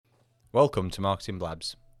Welcome to Marketing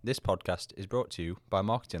Blabs. This podcast is brought to you by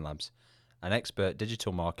Marketing Labs, an expert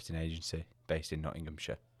digital marketing agency based in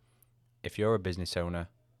Nottinghamshire. If you're a business owner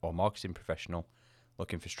or marketing professional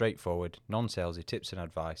looking for straightforward, non-salesy tips and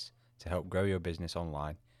advice to help grow your business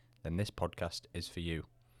online, then this podcast is for you.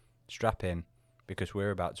 Strap in, because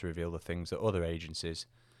we're about to reveal the things that other agencies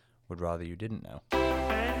would rather you didn't know.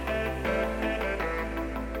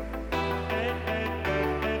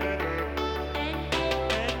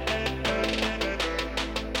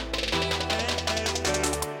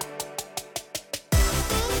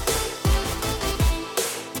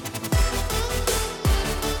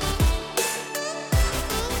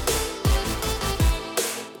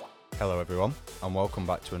 Hello everyone, and welcome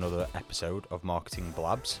back to another episode of Marketing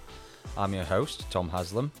Blabs. I'm your host, Tom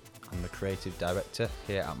Haslam. I'm the Creative Director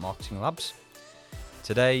here at Marketing Labs.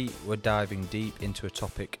 Today we're diving deep into a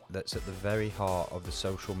topic that's at the very heart of the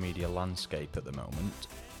social media landscape at the moment.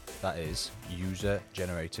 That is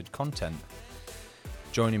user-generated content.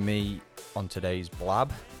 Joining me on today's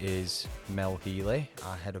Blab is Mel Healy,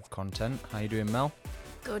 our Head of Content. How you doing, Mel?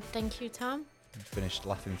 Good, thank you, Tom. Finished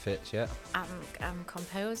laughing fits yet? I'm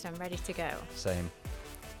composed, I'm ready to go. Same.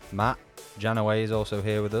 Matt Janaway is also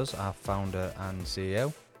here with us, our founder and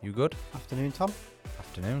CEO. You good? Afternoon, Tom.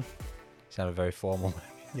 Afternoon. You sounded very formal.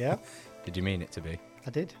 Yeah. Did you mean it to be? I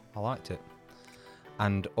did. I liked it.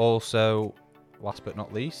 And also, last but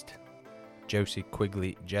not least, Josie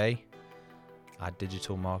Quigley J, our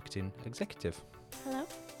digital marketing executive. Hello.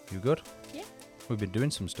 You good? Yeah. We've been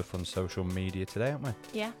doing some stuff on social media today, haven't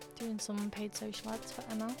we? Yeah, doing some paid social ads for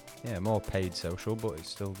ML. Yeah, more paid social, but it's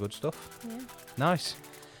still good stuff. Yeah. Nice.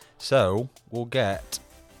 So, we'll get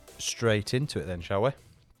straight into it then, shall we?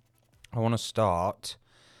 I want to start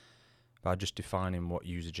by just defining what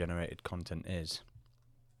user-generated content is.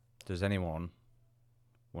 Does anyone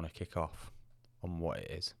want to kick off on what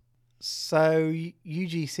it is? So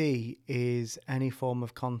UGC is any form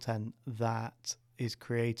of content that is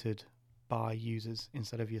created by users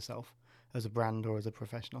instead of yourself as a brand or as a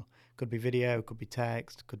professional. Could be video, could be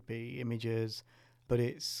text, could be images, but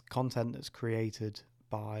it's content that's created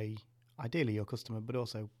by ideally your customer, but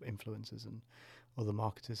also influencers and other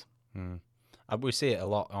marketers. We see it a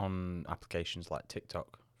lot on applications like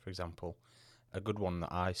TikTok, for example. A good one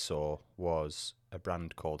that I saw was a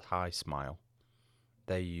brand called Hi Smile.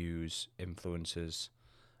 They use influencers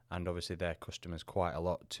and obviously their customers quite a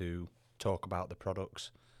lot to talk about the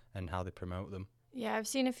products and how they promote them. Yeah, I've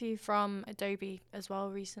seen a few from Adobe as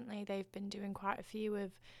well recently. They've been doing quite a few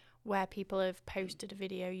of where people have posted a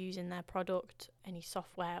video using their product, any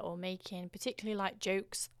software, or making particularly like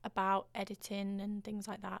jokes about editing and things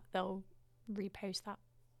like that. They'll repost that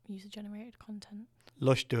user-generated content.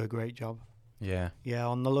 Lush do a great job. Yeah. Yeah,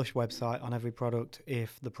 on the Lush website, on every product,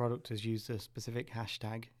 if the product has used a specific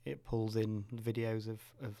hashtag, it pulls in videos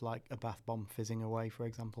of like a bath bomb fizzing away, for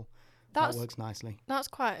example. That works nicely. That's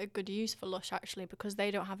quite a good use for Lush, actually, because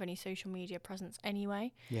they don't have any social media presence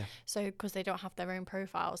anyway. Yeah. So because they don't have their own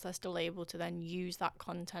profiles, they're still able to then use that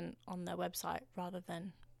content on their website rather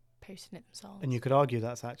than posting it themselves. And you could argue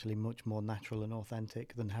that's actually much more natural and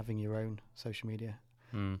authentic than having your own social media.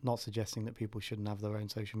 Not suggesting that people shouldn't have their own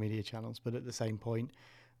social media channels, but at the same point,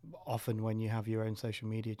 often when you have your own social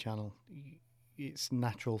media channel, it's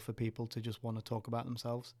natural for people to just want to talk about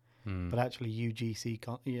themselves. But actually,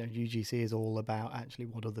 UGC is all about actually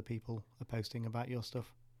what other people are posting about your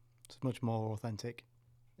stuff. It's much more authentic.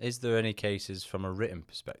 Is there any cases from a written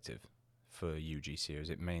perspective for UGC, or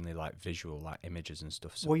is it mainly like visual, like images and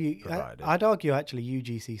stuff? I'd argue actually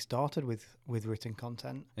UGC started with written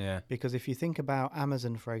content. Yeah. Because if you think about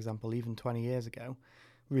Amazon, for example, even 20 years ago,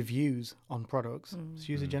 reviews on products, it's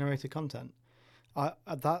user-generated content.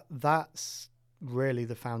 That's really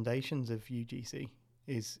the foundations of UGC.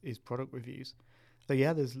 Is product reviews. So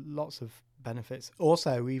yeah, there's lots of benefits.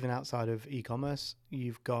 Also, even outside of e-commerce,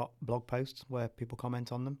 you've got blog posts where people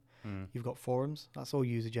comment on them. You've got forums. That's all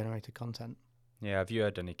user-generated content. Yeah, have you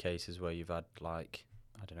had any cases where you've had, like,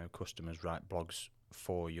 I don't know, customers write blogs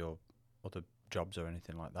for your other jobs or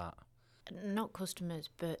anything like that? Not customers,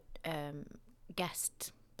 but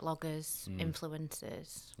guest bloggers,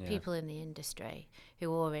 influencers, people in the industry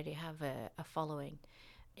who already have a following.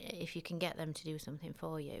 If you can get them to do something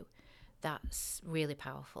for you, that's really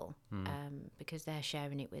powerful because they're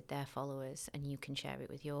sharing it with their followers and you can share it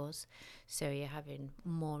with yours. So you're having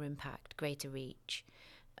more impact, greater reach.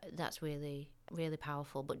 That's really, really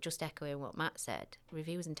powerful. But just echoing what Matt said,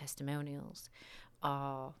 reviews and testimonials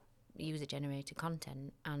are user-generated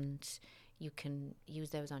content, and you can use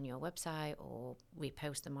those on your website or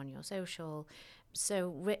repost them on your social.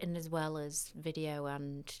 So written as well as video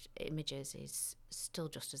and images is still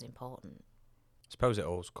just as important. I suppose it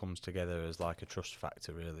all comes together as like a trust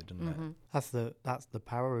factor, really, doesn't it? That's the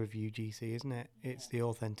power of UGC, isn't it? It's the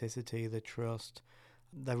authenticity, the trust,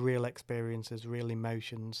 the real experiences, real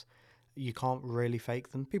emotions. You can't really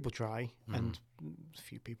fake them. People try, and a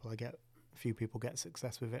few people get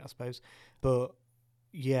success with it, I suppose. But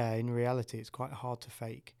yeah, in reality, it's quite hard to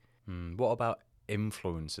fake. What about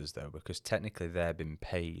influencers, though? Because technically they're being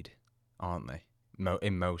paid, aren't they?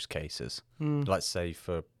 In most cases. Let's say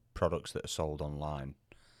for products that are sold online.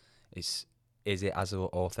 Is it as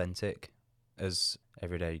authentic as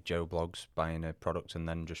everyday Joe Blogs buying a product and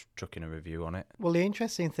then just chucking a review on it? Well, the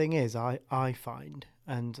interesting thing is I find,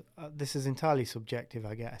 and this is entirely subjective,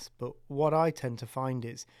 I guess, but what I tend to find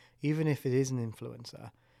is, even if it is an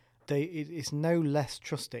influencer, it's no less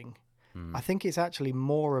trusting. I think it's actually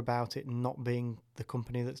more about it not being the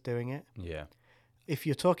company that's doing it. Yeah. If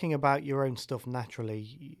you're talking about your own stuff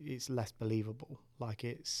naturally, it's less believable. Like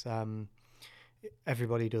it's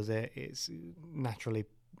everybody does it. It's naturally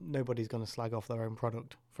nobody's going to slag off their own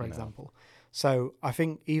product, for example. So I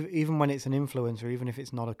think even when it's an influencer, even if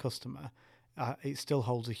it's not a customer, it still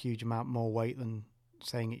holds a huge amount more weight than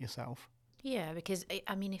saying it yourself. Yeah, because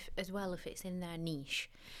I mean, if it's in their niche,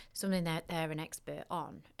 something that they're an expert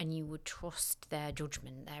on, and you would trust their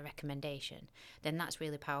judgment, their recommendation, then that's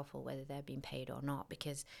really powerful, whether they're being paid or not,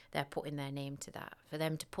 because they're putting their name to that. For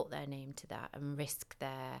them to put their name to that and risk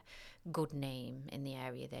their good name in the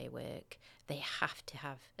area they work, they have to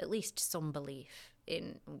have at least some belief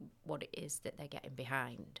in what it is that they're getting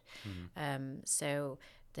behind. So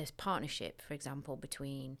there's partnership, for example,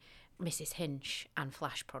 between Mrs. Hinch and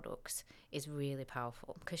Flash Products is really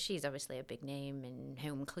powerful because she's obviously a big name in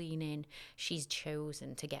home cleaning. She's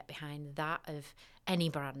chosen to get behind that of any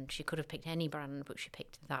brand. She could have picked any brand, but she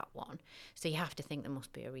picked that one. So you have to think there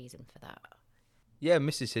must be a reason for that. Yeah,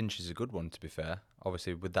 Mrs. Hinch is a good one, to be fair.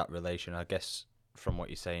 Obviously, with that relation, I guess from what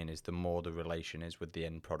you're saying is the more the relation is with the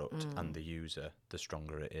end product and the user, the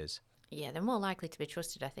stronger it is. Yeah, they're more likely to be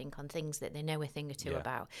trusted, I think, on things that they know a thing or two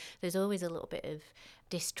about. There's always a little bit of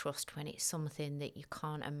distrust when it's something that you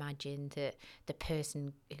can't imagine that the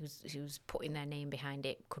person who's putting their name behind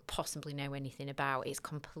it could possibly know anything about. It's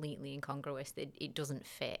completely incongruous. It doesn't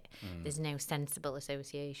fit. There's no sensible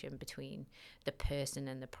association between the person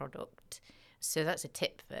and the product. So that's a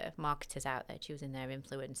tip for marketers out there choosing their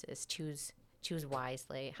influencers. Choose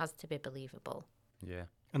wisely. It has to be believable. Yeah.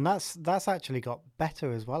 And that's actually got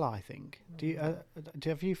better as well, I think.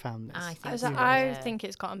 Have you found this? I think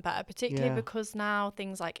it's gotten better, particularly because now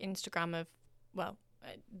things like Instagram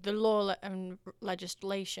the law and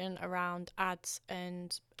legislation around ads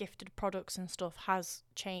and gifted products and stuff has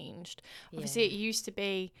changed. Obviously, it used to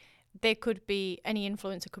be any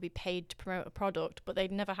influencer could be paid to promote a product, but they'd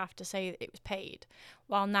never have to say that it was paid.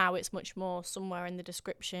 While now it's much more somewhere in the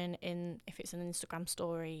description, if it's an Instagram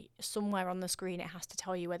story, somewhere on the screen it has to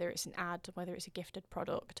tell you whether it's an ad, whether it's a gifted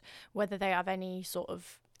product, whether they have any sort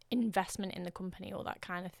of investment in the company or that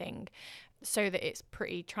kind of thing, so that it's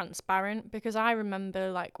pretty transparent. Because I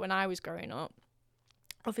remember, like, when I was growing up,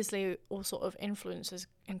 obviously all sort of influencers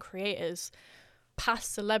and creators,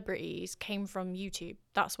 past celebrities, came from YouTube.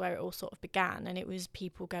 That's where it all sort of began, and it was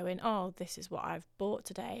people going, oh, this is what I've bought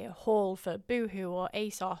today, a haul for Boohoo or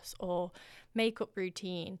ASOS or makeup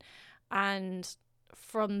routine. And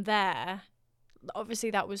from there,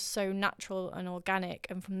 obviously that was so natural and organic,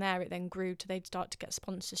 and from there it then grew to they'd start to get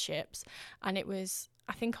sponsorships, and it was,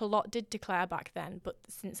 I think a lot did declare back then, but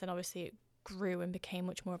since then obviously it grew and became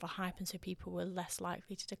much more of a hype, and so people were less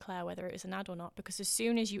likely to declare whether it was an ad or not, because as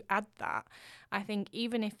soon as you add that, I think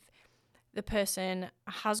even if the person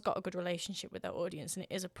has got a good relationship with their audience and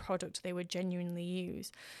it is a product they would genuinely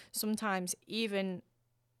use, sometimes even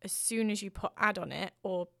as soon as you put ad on it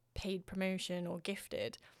or paid promotion or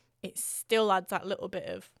gifted, it still adds that little bit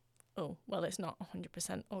of, oh, well, it's not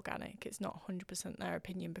 100% organic, it's not 100% their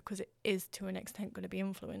opinion, because it is to an extent going to be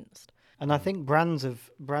influenced. And I think brands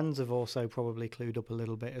have also probably clued up a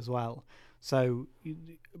little bit as well. So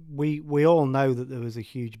we all know that there was a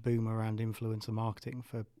huge boom around influencer marketing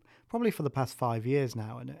for the past 5 years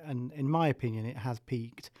now, and in my opinion it has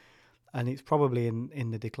peaked, and it's probably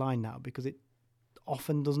in the decline now, because it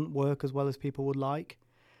often doesn't work as well as people would like.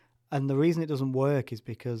 And the reason it doesn't work is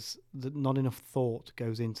because not enough thought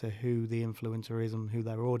goes into who the influencer is and who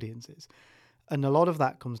their audience is. And a lot of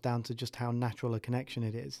that comes down to just how natural a connection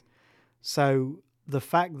it is. So the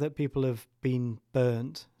fact that people have been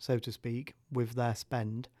burnt, so to speak, with their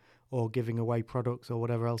spend or giving away products or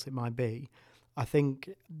whatever else it might be, I think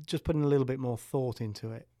just putting a little bit more thought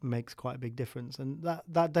into it makes quite a big difference, and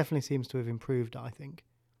that definitely seems to have improved, I think.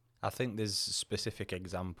 I think there's specific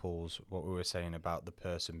examples, what we were saying about the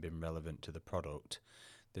person being relevant to the product.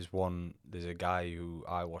 There's a guy who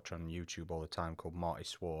I watch on YouTube all the time called Marty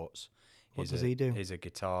Swartz. What does he do? He's a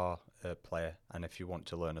guitar player, and if you want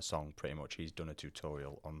to learn a song, pretty much he's done a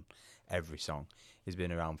tutorial on every song. He's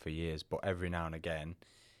been around for years, but every now and again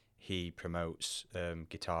he promotes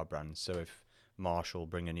guitar brands. So if Marshall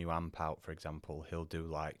bring a new amp out, for example, he'll do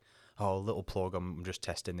like, oh, a little plug, I'm just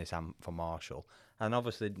testing this amp for Marshall. And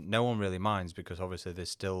obviously no one really minds, because obviously they're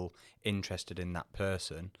still interested in that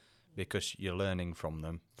person because you're learning from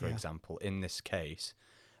them, for example, in this case.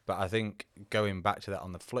 But I think going back to that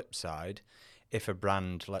on the flip side, if a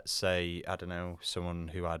brand, let's say, I don't know, someone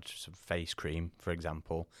who had some face cream, for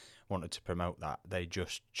example, wanted to promote that, they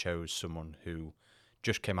just chose someone who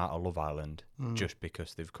just came out of Love Island just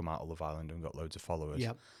because they've come out of Love Island and got loads of followers.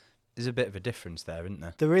 Yep. There's a bit of a difference there, isn't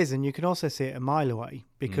there? There is, and you can also see it a mile away,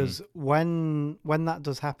 because when that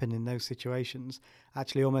does happen in those situations,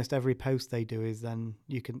 actually almost every post they do is then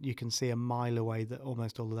you can see a mile away that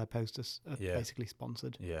almost all of their posts are basically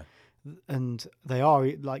sponsored. Yeah. And they are,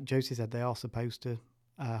 like Josie said, they are supposed to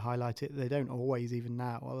highlight it. They don't always, even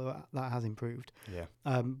now, although that has improved. Yeah.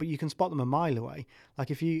 But you can spot them a mile away.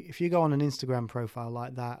 Like if you go on an Instagram profile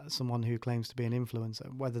like that, someone who claims to be an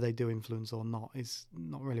influencer, whether they do influence or not is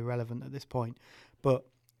not really relevant at this point. But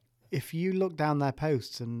if you look down their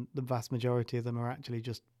posts, and the vast majority of them are actually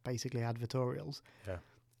just basically advertorials,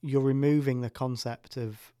 you're removing the concept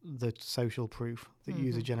of the social proof that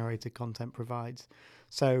user-generated content provides.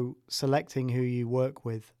 So selecting who you work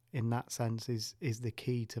with in that sense is the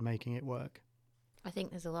key to making it work. I think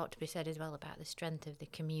there's a lot to be said as well about the strength of the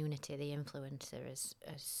community the influencer has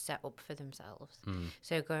set up for themselves.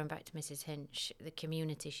 So going back to Mrs. Hinch, the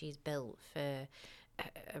community she's built for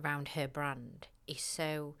around her brand is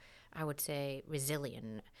so, I would say,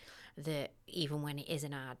 resilient that even when it is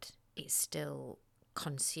an ad, it's still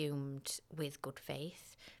consumed with good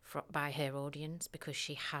faith by her audience, because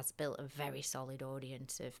she has built a very solid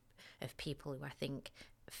audience of people who I think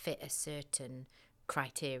fit a certain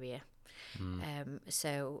criteria.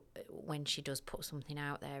 So when she does put something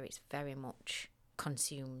out there, it's very much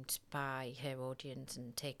consumed by her audience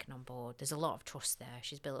and taken on board. There's a lot of trust there.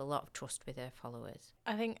 She's built a lot of trust with her followers.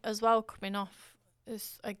 I think as well, coming off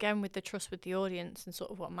is again with the trust with the audience and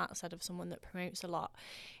sort of what Matt said of someone that promotes a lot,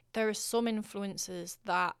 there are some influencers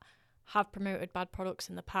that have promoted bad products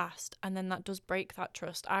in the past, and then that does break that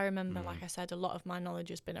trust. I remember, like I said, a lot of my knowledge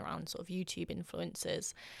has been around sort of YouTube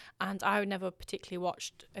influencers, and I never particularly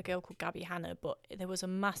watched a girl called Gabby Hanna, but there was a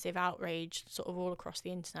massive outrage sort of all across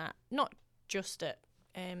the internet, not just at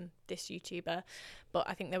this YouTuber, but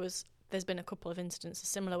I think there's been a couple of instances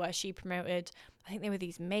similar where she promoted, I think they were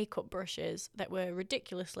these makeup brushes that were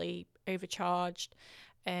ridiculously overcharged.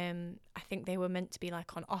 I think they were meant to be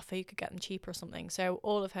like on offer, you could get them cheaper or something. So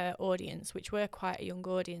all of her audience, which were quite a young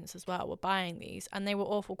audience as well, were buying these, and they were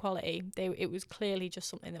awful quality. It was clearly just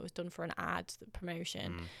something that was done for an ad, the promotion,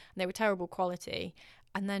 and they were terrible quality.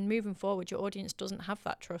 And then moving forward, your audience doesn't have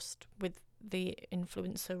that trust with the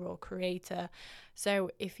influencer or creator.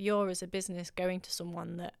 So if you're, as a business, going to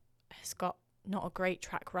someone that has got not a great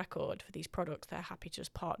track record for these products, they're happy to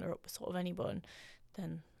just partner up with sort of anyone,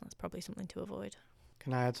 then that's probably something to avoid.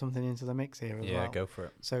 Can I add something into the mix here as well? Yeah, go for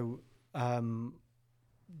it. So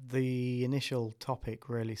the initial topic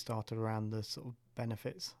really started around the sort of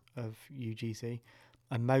benefits of UGC,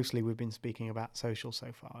 and mostly we've been speaking about social so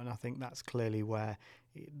far, and I think that's clearly where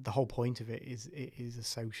the whole point of it is a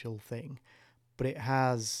social thing, but it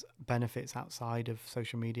has benefits outside of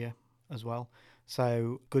social media as well.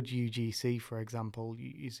 So good UGC, for example,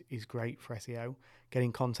 is great for SEO.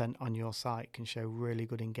 Getting content on your site can show really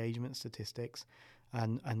good engagement statistics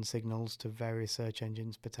and signals to various search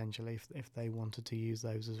engines potentially if they wanted to use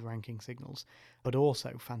those as ranking signals, but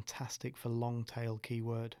also fantastic for long tail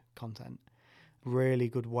keyword content. Really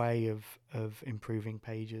good way of improving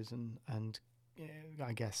pages and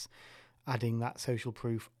I guess adding that social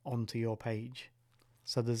proof onto your page.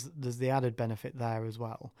 So there's the added benefit there as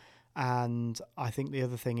well. And I think the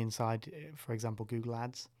other thing inside, for example, Google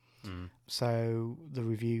Ads. So the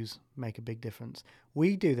reviews make a big difference.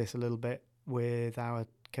 We do this a little bit with our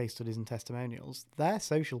case studies and testimonials. They're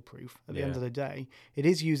social proof at the end of the day. It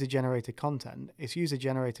is user-generated content. It's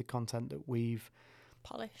user-generated content that we've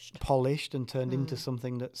polished and turned into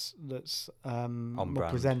something that's more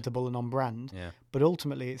presentable and on brand. Yeah. But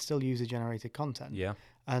ultimately, it's still user-generated content. Yeah.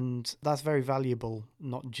 And that's very valuable,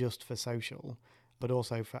 not just for social, but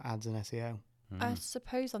also for ads and SEO. I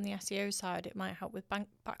suppose on the SEO side, it might help with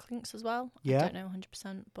backlinks as well. Yeah. I don't know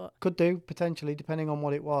 100%, but could do potentially, depending on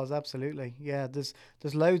what it was. Absolutely, yeah. There's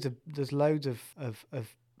loads of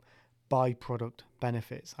byproduct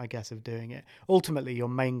benefits, I guess, of doing it. Ultimately, your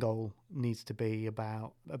main goal needs to be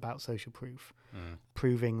about social proof,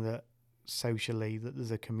 proving that socially that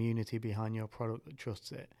there's a community behind your product that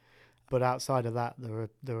trusts it. But outside of that,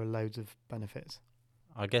 there are loads of benefits.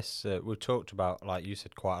 I guess we've talked about, like you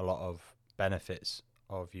said, quite a lot of benefits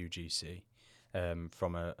of UGC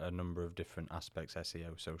from a number of different aspects,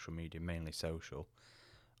 SEO, social media, mainly social.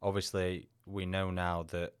 Obviously, we know now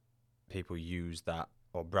that people use that,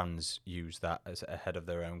 or brands use that as ahead of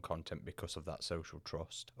their own content because of that social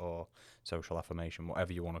trust or social affirmation,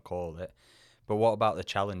 whatever you want to call it. But what about the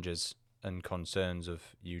challenges and concerns of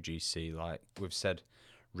UGC? Like we've said,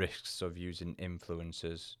 risks of using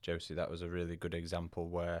influencers. Josie, that was a really good example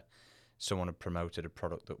where someone had promoted a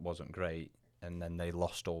product that wasn't great and then they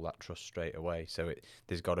lost all that trust straight away. So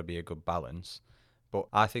there's got to be a good balance. But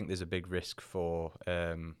I think there's a big risk for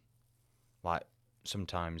like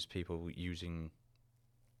sometimes people using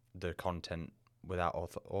the content without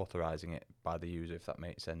authorizing it by the user, if that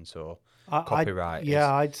makes sense, or copyright.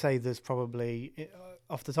 I'd say there's probably,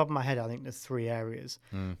 off the top of my head, I think there's 3 areas.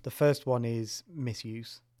 The first one is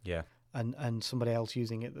misuse. Yeah. And somebody else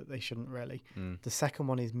using it that they shouldn't really. The second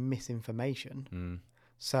one is misinformation.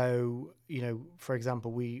 So, for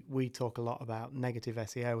example, we talk a lot about negative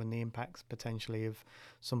SEO and the impacts potentially of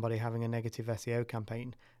somebody having a negative SEO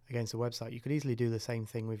campaign against a website. You could easily do the same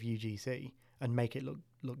thing with UGC and make it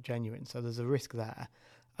look genuine. So there's a risk there.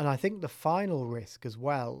 And I think the final risk as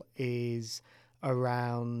well is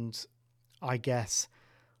around, I guess,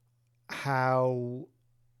 how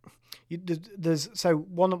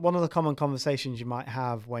one of the common conversations you might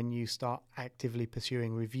have when you start actively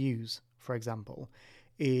pursuing reviews, for example,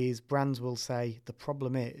 is brands will say the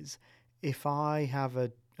problem is if I have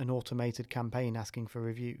an automated campaign asking for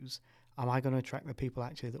reviews, am I going to attract the people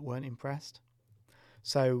actually that weren't impressed?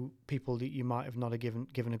 So people that you might have not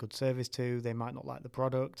given a good service to, they might not like the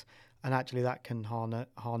product, and actually that can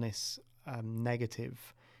harness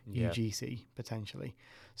negative UGC potentially.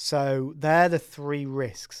 So they're the 3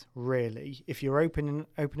 risks really. If you're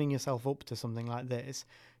opening yourself up to something like this,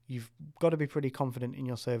 you've got to be pretty confident in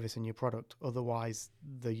your service and your product. Otherwise,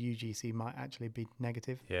 the UGC might actually be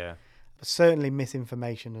negative. Yeah. But certainly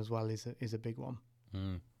misinformation as well is a big one.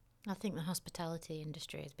 I think the hospitality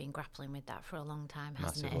industry has been grappling with that for a long time,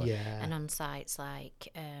 hasn't Massively. it? Yeah. And on sites like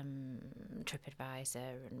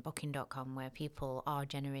TripAdvisor and Booking.com, where people are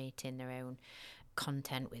generating their own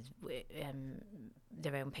content with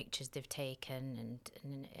their own pictures they've taken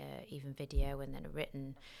and even video, and then a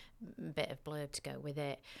written bit of blurb to go with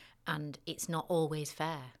it. And it's not always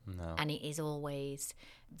fair. No. And it is always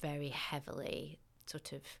very heavily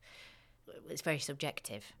it's very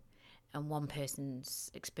subjective. And one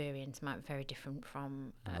person's experience might be very different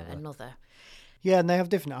from another. Yeah, and they have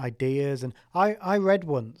different ideas. And I read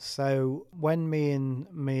once. So when me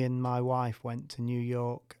and my wife went to New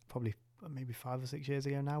York, probably maybe 5 or 6 years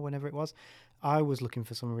ago now, whenever it was, I was looking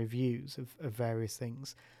for some reviews of various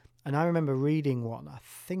things. And I remember reading one. I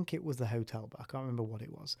think it was the hotel, but I can't remember what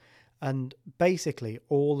it was. And basically,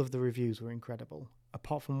 all of the reviews were incredible,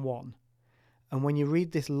 apart from one. And when you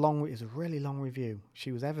read this long, it was a really long review.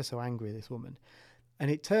 She was ever so angry, this woman. And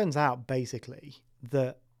it turns out, basically,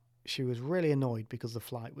 that she was really annoyed because the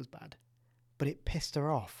flight was bad. But it pissed her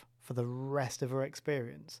off for the rest of her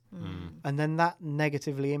experience. And then that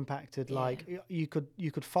negatively impacted, like, you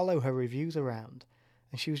could follow her reviews around.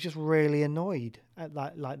 And she was just really annoyed at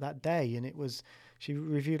that day. And she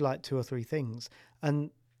reviewed like 2 or 3 things.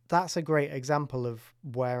 And that's a great example of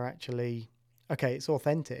where actually, okay, it's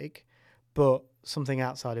authentic, but something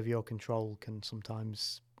outside of your control can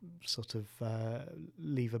sometimes sort of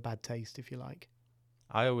leave a bad taste, if you like.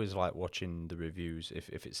 I always like watching the reviews.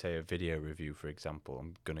 If it's, say, a video review, for example,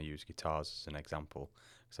 I'm going to use guitars as an example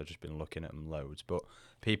because I've just been looking at them loads. But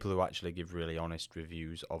people who actually give really honest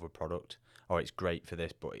reviews of a product, it's great for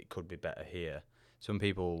this, but it could be better here. Some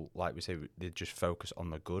people, like we say, they just focus on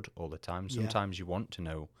the good all the time. Sometimes you want to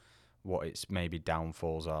know what its maybe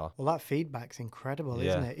downfalls are. Well, that feedback's incredible,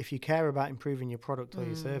 isn't it? If you care about improving your product or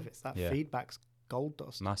your service, that feedback's gold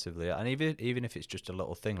dust. Massively. And even if it's just a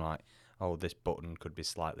little thing like, this button could be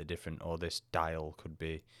slightly different, or this dial could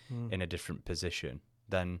be in a different position,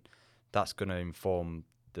 then that's going to inform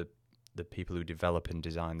the people who develop and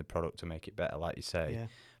design the product to make it better, like you say. Yeah.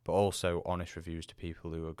 But also honest reviews to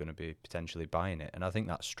people who are going to be potentially buying it. And I think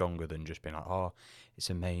that's stronger than just being like, it's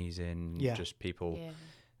amazing. Yeah. Just people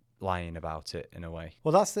lying about it in a way.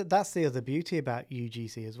 Well, that's the other beauty about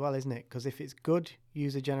UGC as well, isn't it? Because if it's good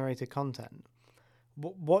user-generated content,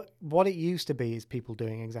 what it used to be is people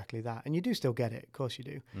doing exactly that, and you do still get it, of course you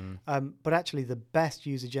do. But actually, the best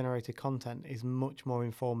user-generated content is much more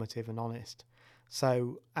informative and honest.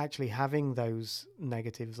 So actually having those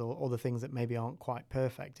negatives or the things that maybe aren't quite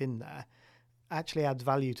perfect in there actually adds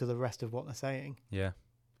value to the rest of what they're saying. Yeah.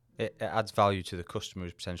 It adds value to the customer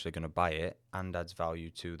who's potentially going to buy it, and adds value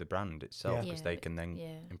to the brand itself, because they can then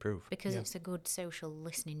improve. Because it's a good social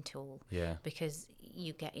listening tool. Yeah. Because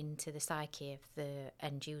you get into the psyche of the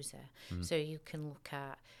end user. So you can look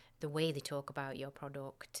at the way they talk about your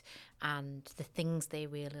product and the things they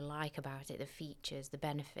really like about it, the features, the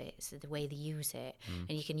benefits, the way they use it.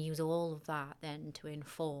 And you can use all of that then to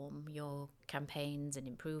inform your campaigns and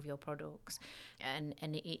improve your products. And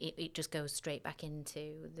it just goes straight back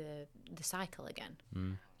into the cycle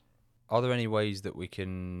again. Are there any ways that we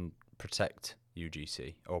can protect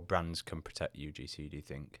UGC, or brands can protect UGC, do you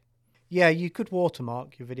think? Yeah, you could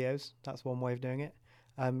watermark your videos. That's one way of doing it.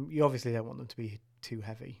 You obviously don't want them to be too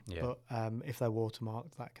heavy, but if they're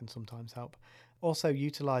watermarked, that can sometimes help. Also,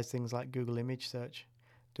 utilize things like Google image search.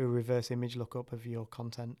 Do a reverse image lookup of your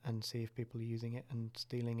content and see if people are using it and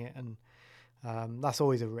stealing it. And that's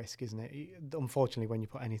always a risk, isn't it? Unfortunately, when you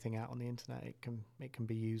put anything out on the internet, it can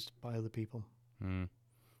be used by other people.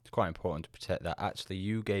 It's quite important to protect that. Actually,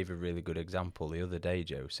 you gave a really good example the other day,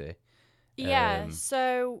 Josie. Yeah,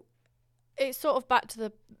 so it's sort of back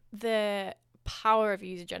to the power of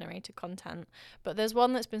user-generated content, but there's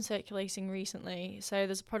one that's been circulating recently. So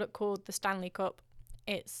there's a product called the Stanley Cup.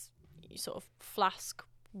 It's sort of flask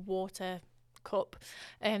water cup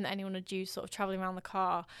that anyone would use sort of traveling around the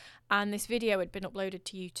car, and this video had been uploaded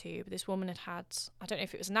to YouTube. This woman had I don't know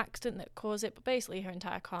if it was an accident that caused it, but basically her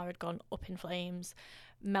entire car had gone up in flames,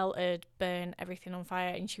 melted, burned, everything on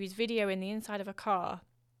fire, and she was videoing the inside of a car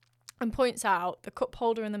and points out the cup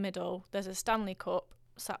holder in the middle. There's a Stanley Cup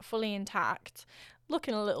sat fully intact,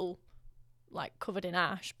 looking a little like covered in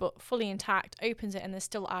ash, but fully intact, opens it and there's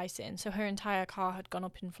still ice in. So her entire car had gone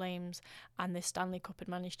up in flames, and this Stanley Cup had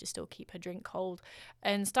managed to still keep her drink cold.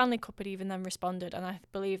 And Stanley Cup had even then responded, and I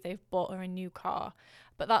believe they've bought her a new car.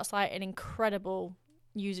 But that's like an incredible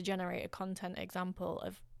user-generated content example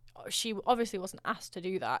of, she obviously wasn't asked to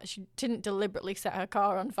do that. She didn't deliberately set her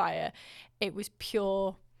car on fire. It was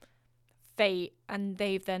pure fate, and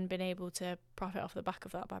they've then been able to profit off the back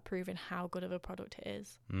of that by proving how good of a product it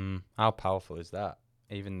is. How powerful is that?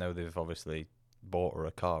 Even though they've obviously bought her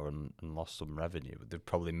a car and lost some revenue, they've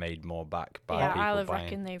probably made more back by people I buying.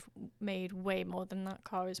 reckon they've made way more than that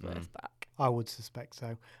car is worth back. I would suspect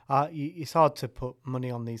so. It's hard to put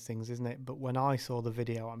money on these things, isn't it? But when I saw the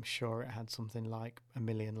video, I'm sure it had something like 1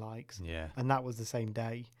 million likes. Yeah. And that was the same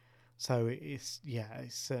day. So it's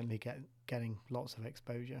certainly getting lots of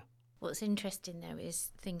exposure. What's interesting, though, is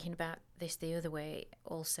thinking about this the other way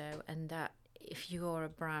also, and that if you're a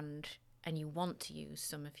brand and you want to use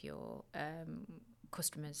some of your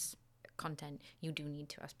customers' content, you do need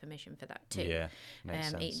to ask permission for that too. Yeah, makes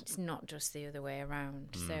sense. It's not just the other way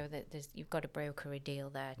around. So that you've got to broker a deal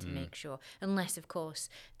there to make sure, unless, of course,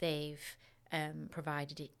 they've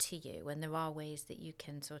provided it to you, and there are ways that you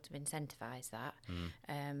can sort of incentivize that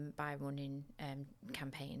by running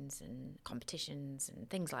campaigns and competitions and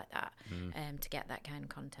things like that to get that kind of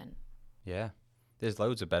content. Yeah, there's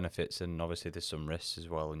loads of benefits, and obviously there's some risks as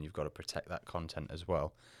well, and you've got to protect that content as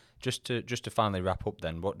well. Just to finally wrap up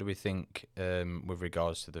then, what do we think with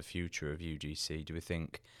regards to the future of UGC? Do we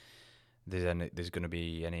think there's going to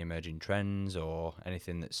be any emerging trends or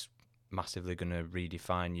anything that's massively going to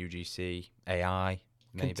redefine UGC? AI,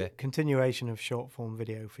 maybe? Continuation of short form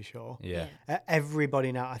video for sure. Yeah.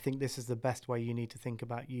 Everybody now, I think this is the best way you need to think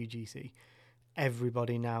about UGC.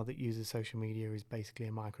 Everybody now that uses social media is basically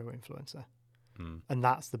a micro influencer. And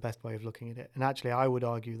that's the best way of looking at it. And actually, I would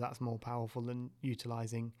argue that's more powerful than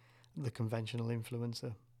utilizing the conventional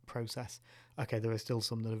influencer process. Okay, there are still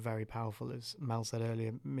some that are very powerful, as Mel said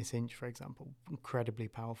earlier. Miss Inch, for example, incredibly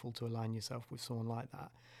powerful to align yourself with someone like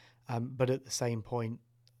that. But at the same point,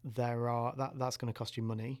 that's going to cost you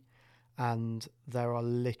money, and there are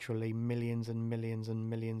literally millions and millions and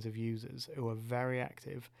millions of users who are very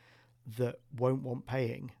active that won't want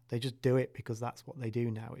paying. They just do it because that's what they do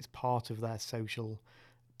now. It's part of their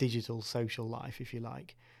digital social life, if you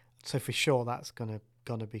like. So for sure, that's gonna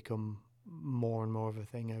become more and more of a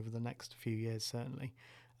thing over the next few years, certainly.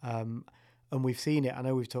 And we've seen it. I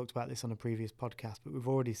know we've talked about this on a previous podcast, but we've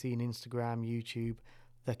already seen Instagram, YouTube.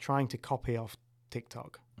 They're trying to copy off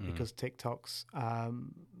TikTok because TikTok's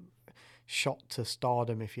shot to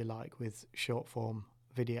stardom, if you like, with short form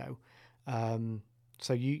video.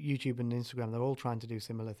 So YouTube and Instagram, they're all trying to do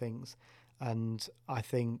similar things. And I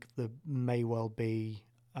think there may well be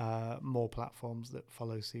more platforms that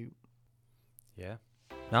follow suit. Yeah.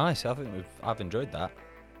 Nice. I think I've enjoyed that.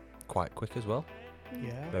 Quite quick as well.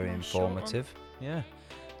 Yeah. Very Nice informative. Yeah.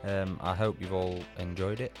 I hope you've all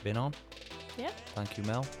enjoyed it, been on. Yeah. Thank you,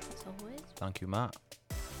 Mel. As always. Thank you, Matt.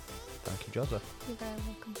 Thank you, Jozza. You're very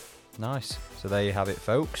welcome. Nice. So there you have it,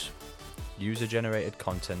 folks. User-generated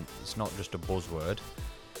content is not just a buzzword.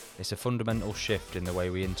 It's a fundamental shift in the way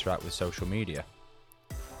we interact with social media.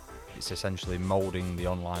 It's essentially moulding the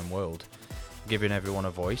online world, giving everyone a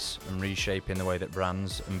voice and reshaping the way that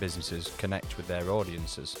brands and businesses connect with their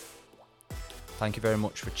audiences. Thank you very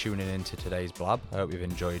much for tuning in to today's Blab. I hope you've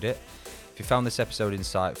enjoyed it. If you found this episode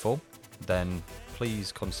insightful, then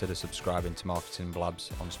please consider subscribing to Marketing Blabs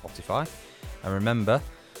on Spotify. And remember,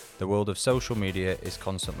 the world of social media is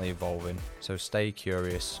constantly evolving, so stay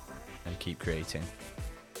curious and keep creating.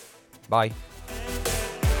 Bye.